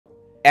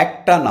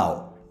একটা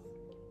নাও।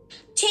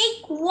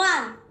 Take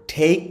one.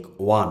 Take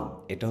one.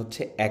 এটা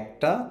হচ্ছে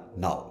একটা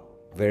নাও।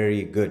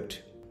 Very good.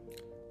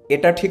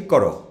 এটা ঠিক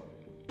করো।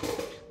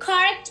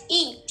 Correct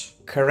it.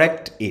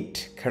 Correct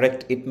it.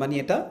 Correct it মানে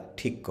এটা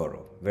ঠিক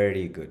করো।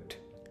 Very good.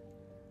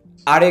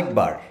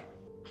 আরেকবার।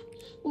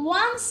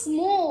 Once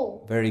more.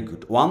 Very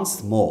good. Once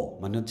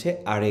more মানে হচ্ছে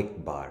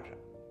আরেকবার।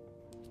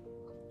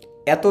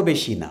 এত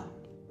বেশি না।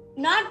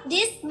 Not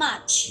this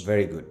much.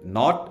 Very good.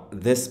 Not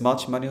this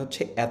much মানে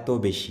হচ্ছে এত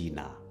বেশি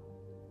না।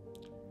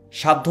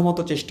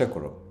 সাধ্যমতো চেষ্টা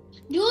করো।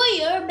 Do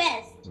your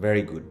best.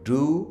 Very good.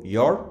 Do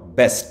your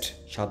best.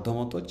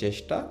 সাধ্যমতো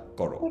চেষ্টা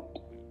করো।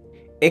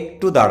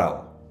 একটু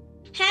দাঁড়াও।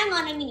 Hang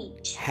on a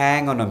minute.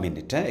 Hang on a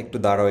minute. হ্যাঁ, একটু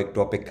দাঁড়াও,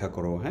 একটু অপেক্ষা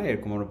করো। হ্যাঁ,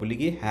 এরকম আমরা বলি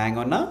কি hang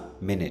on a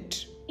minute.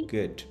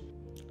 Good.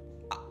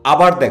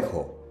 আবার দেখো।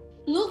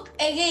 Look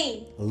again.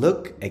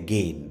 Look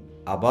again.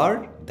 আবার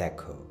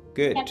দেখো।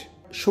 Good.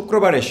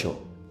 শুক্রবার এসো।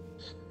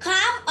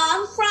 Come on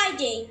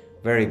Friday.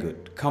 Very good.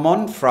 Come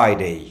on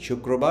Friday.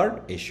 শুক্রবার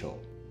এসো।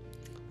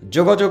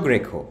 যোগাযোগ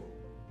রেখো।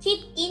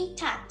 Keep in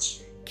touch.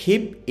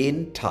 Keep in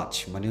touch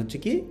মানে হচ্ছে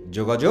কি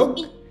যোগাযোগ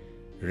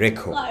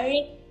রেখো।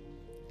 Correct.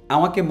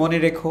 আমাকে মনে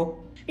রেখো।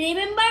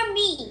 Remember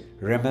me.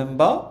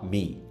 Remember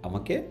me.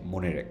 আমাকে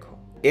মনে রেখো।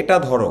 এটা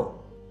ধরো।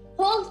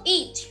 Hold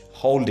it.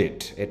 Hold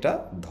it.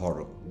 এটা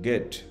ধরো।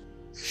 Good.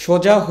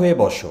 সোজা হয়ে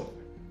বসো।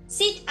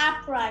 Sit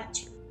upright.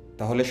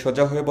 তাহলে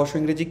সোজা হয়ে বসো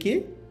ইংরেজি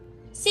কি?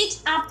 Sit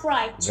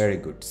upright. Very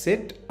good.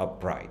 Sit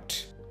upright.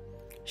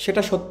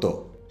 সেটা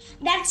সত্য।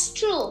 That's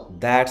true.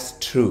 That's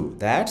true.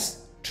 That's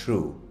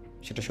true.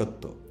 সেটা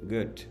সত্য।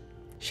 Good.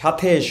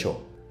 সাথে এসো।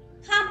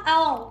 Come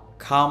along.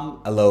 Come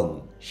alone.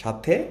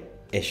 সাথে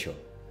এসো।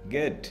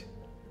 Good.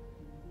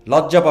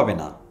 লজ্জা পাবে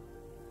না।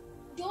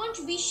 Don't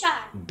be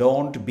shy.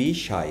 Don't be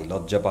shy.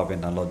 লজ্জা পাবে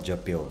না, লজ্জা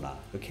পেও না।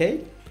 Okay?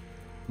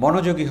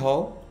 মনোযোগী হও।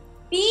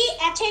 Be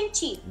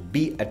attentive.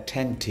 Be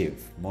attentive.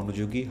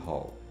 মনোযোগী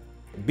হও।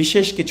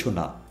 বিশেষ কিছু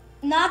না।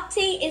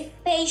 Nothing is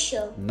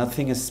special.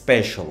 Nothing is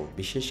special.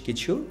 বিশেষ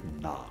কিছু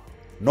না।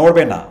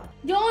 নড়বে না।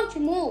 Don't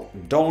move.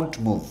 Don't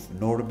move.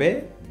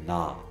 নড়বে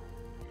না।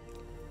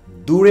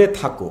 দূরে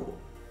থাকো।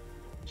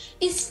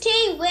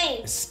 Stay away.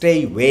 Stay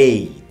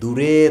away.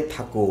 দূরে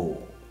থাকো।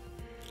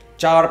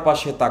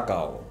 চারপাশে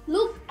তাকাও।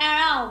 Look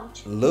around.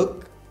 Look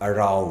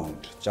around.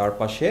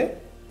 চারপাশে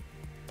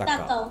তাকাও।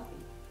 Takao.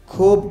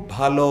 খুব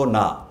ভালো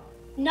না।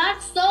 Not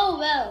so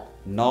well.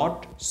 Not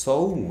so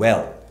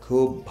well.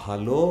 খুব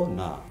ভালো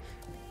না।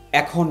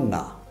 এখন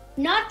না।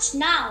 Not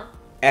now.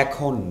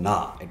 এখন না।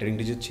 এটার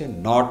ইংরেজি হচ্ছে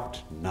not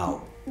now.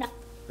 No.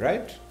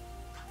 Right?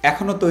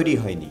 এখনো তৈরি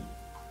হয়নি।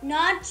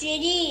 Not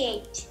ready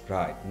yet.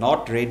 Right.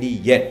 Not ready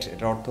yet.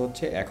 এটার অর্থ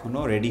হচ্ছে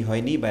এখনো রেডি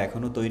হয়নি বা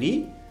এখনো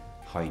তৈরি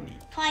হয়নি।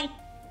 Fine.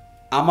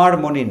 আমার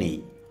মনে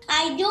নেই।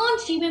 I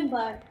don't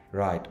remember.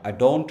 Right. I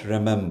don't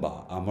remember.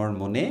 আমার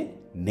মনে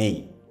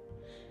নেই।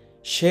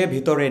 সে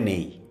ভিতরে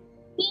নেই।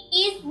 He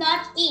is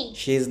not in.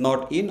 She is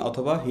not in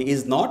অথবা he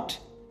is not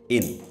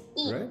in.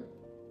 In. Right?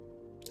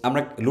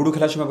 আমরা লুডো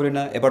খেলার সময় বলি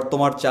না এবার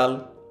তোমার চাল।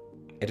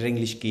 এটার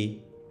ইংলিশ কি?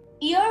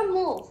 Your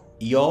move.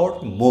 Your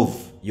move.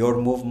 Your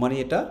move মানে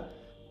এটা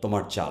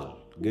তোমার চাল।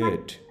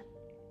 Good.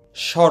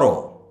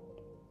 সরো।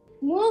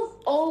 Move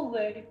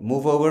over.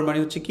 Move over মানে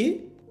হচ্ছে কি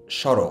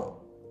সরো।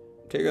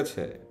 ঠিক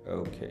আছে?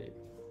 ওকে।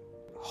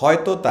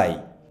 হয়তো তাই।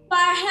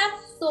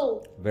 Perhaps so.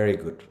 Very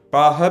good.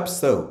 Perhaps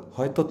so.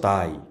 হয়তো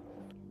তাই।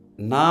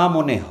 না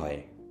মনে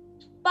হয়।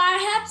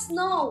 Perhaps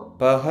no.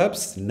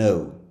 Perhaps no.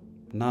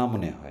 না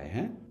মনে হয়,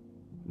 হ্যাঁ?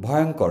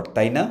 ভয়ঙ্কর,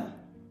 তাই না?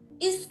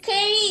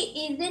 Scary,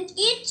 isn't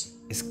it?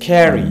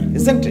 Scary,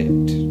 isn't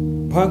it?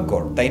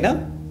 ভয়ঙ্কর, তাই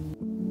না?